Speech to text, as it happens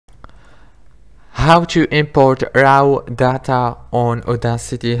How to import raw data on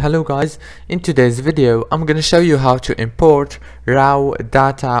Audacity. Hello guys, in today's video I'm gonna show you how to import raw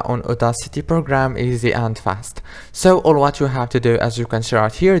data on Audacity program easy and fast. So all what you have to do, as you can see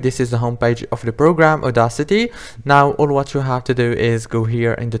right here, this is the homepage of the program Audacity. Now all what you have to do is go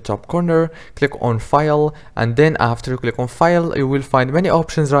here in the top corner, click on file, and then after you click on file you will find many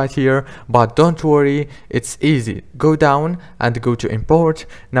options right here, but don't worry, it's easy. Go down and go to import.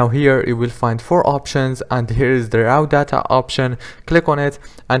 Now here you will find four options, and here is the raw data option. Click on it,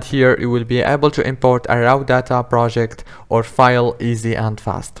 and here you will be able to import a raw data project or file easy and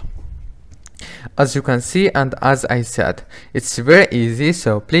fast. As you can see, and as I said, it's very easy,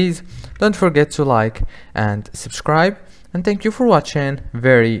 so please don't forget to like and subscribe, and thank you for watching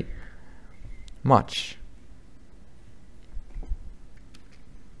very much.